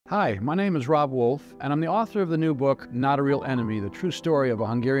Hi, my name is Rob Wolf, and I'm the author of the new book, Not a Real Enemy, the true story of a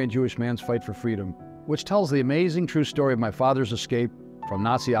Hungarian Jewish man's fight for freedom, which tells the amazing true story of my father's escape from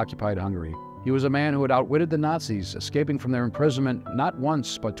Nazi-occupied Hungary. He was a man who had outwitted the Nazis, escaping from their imprisonment not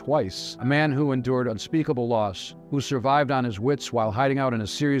once but twice. A man who endured unspeakable loss, who survived on his wits while hiding out in a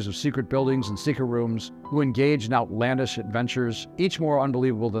series of secret buildings and secret rooms, who engaged in outlandish adventures, each more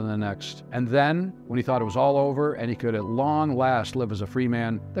unbelievable than the next. And then, when he thought it was all over and he could at long last live as a free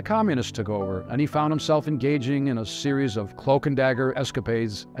man, the communists took over, and he found himself engaging in a series of cloak and dagger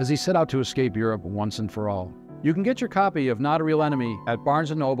escapades as he set out to escape Europe once and for all. You can get your copy of Not a Real Enemy at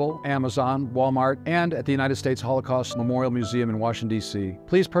Barnes & Noble, Amazon, Walmart, and at the United States Holocaust Memorial Museum in Washington, D.C.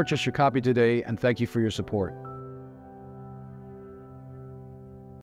 Please purchase your copy today, and thank you for your support.